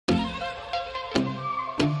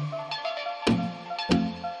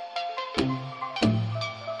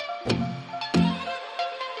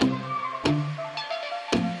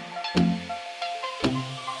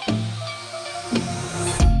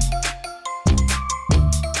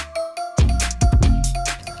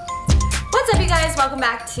welcome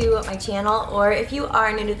back to my channel, or if you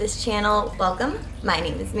are new to this channel, welcome. My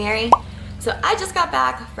name is Mary. So I just got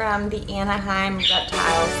back from the Anaheim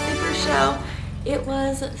Reptile Super Show. It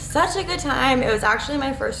was such a good time. It was actually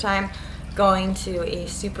my first time going to a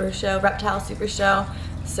super show, Reptile Super Show.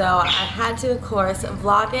 So I had to, of course,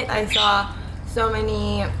 vlog it. I saw so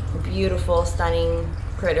many beautiful, stunning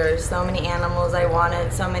critters, so many animals I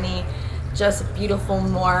wanted, so many just beautiful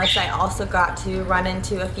morphs. I also got to run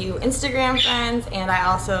into a few Instagram friends, and I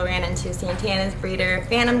also ran into Santana's breeder,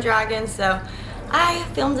 Phantom Dragon. So I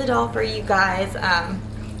filmed it all for you guys.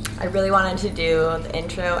 I really wanted to do the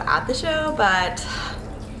intro at the show, but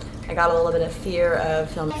I got a little bit of fear of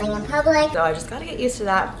filming in public, so I just gotta get used to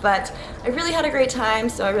that. But I really had a great time,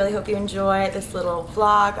 so I really hope you enjoy this little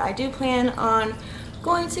vlog. I do plan on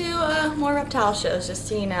going to more reptile shows just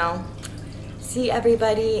to, you know, see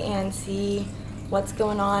everybody and see what's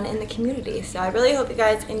going on in the community. So I really hope you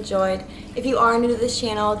guys enjoyed. If you are new to this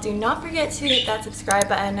channel, do not forget to hit that subscribe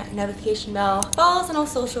button, notification bell, follow us on all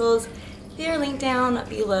socials. They're linked down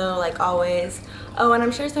below like always. Oh, and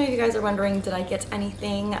I'm sure some of you guys are wondering, did I get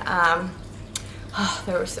anything?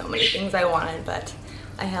 There were so many things I wanted, but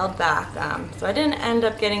I held back. So I didn't end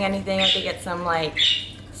up getting anything. I did get some like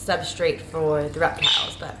substrate for the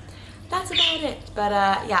reptiles, but that's about it. But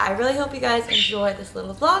yeah, I really hope you guys enjoy this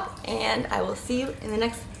little vlog, and I will see you in the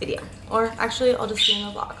next video. Or actually, I'll just see you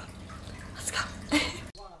in the vlog. Let's go.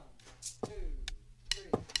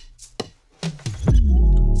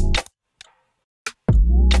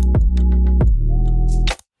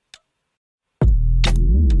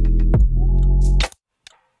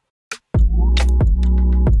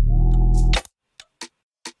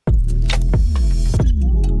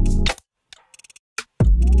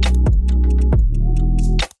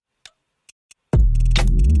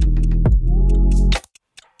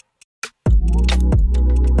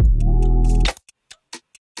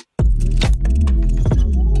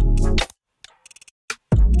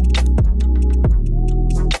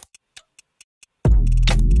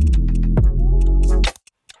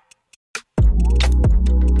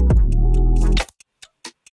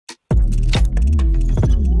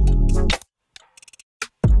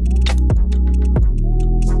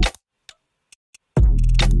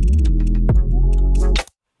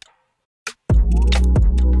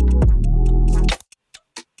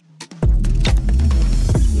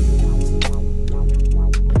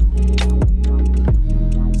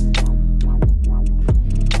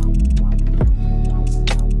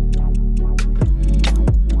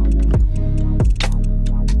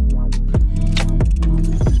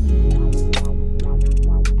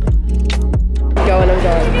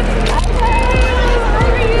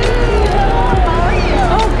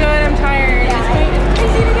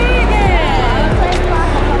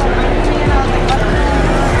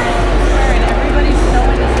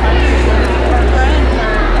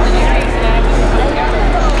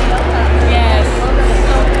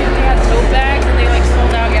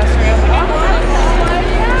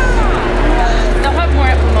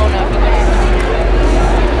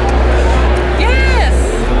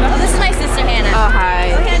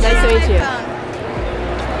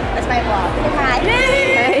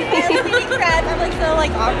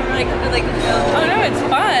 Oh no, it's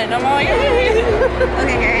fun. I'm all like,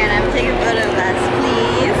 okay, here, Hannah, take a photo of us,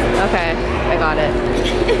 please. Okay, I got it.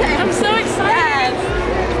 I'm so excited.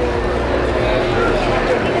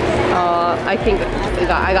 I think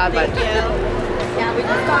I got a bunch. Yeah, we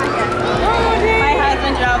just got here. Oh, dang. My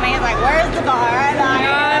husband drove me. He's like, "Where's the bar?"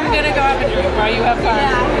 I'm gonna go have a drink while you have fun.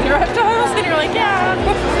 Yeah. With your reptiles, and you're like, yeah.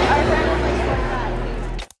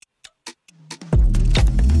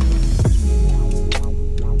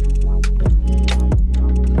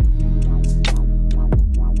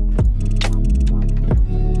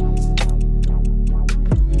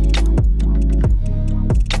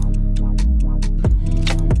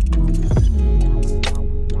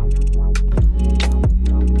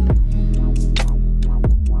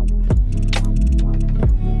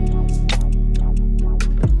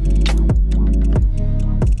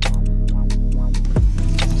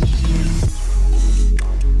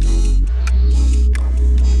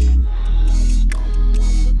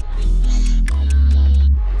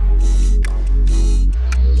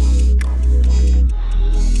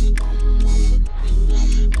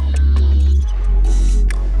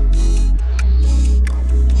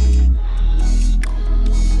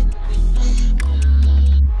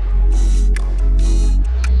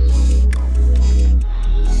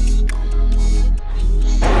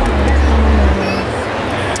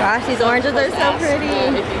 Gosh, these oranges are so pretty.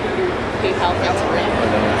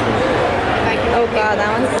 Oh god, that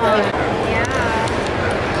one's so... Yeah.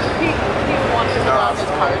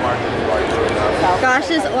 Gosh,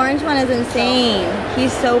 this orange one is insane.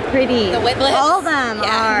 He's so pretty. The whiblets? All of them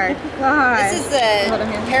are. God. This is the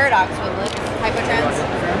paradox whiblets, hypotrans.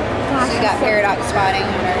 So you got paradox spotting.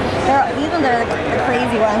 These ones are the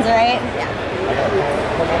crazy ones, right? Yeah.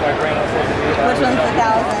 Which one's the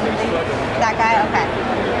 1,000? That guy? Okay.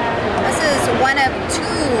 This is one of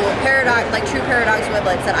two paradox, like true paradox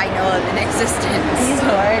whiblets that I know of in existence. He's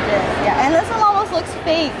gorgeous. Yeah, and this one almost looks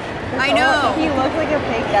fake. I know. He looks like a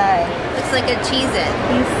fake guy. Looks like a Cheez-It.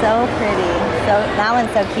 He's so pretty. So that one's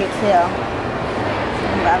so cute too.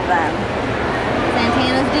 I love them.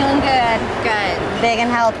 Santana's doing good. Good. Big and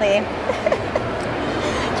healthy.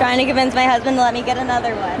 Trying to convince my husband to let me get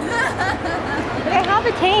another one. I have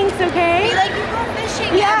the tanks, okay? Like you go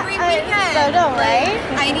fishing every weekend. So don't, right?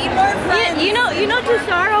 I need more friends. You know,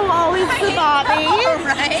 Tusharo will always support me.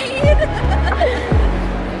 Right?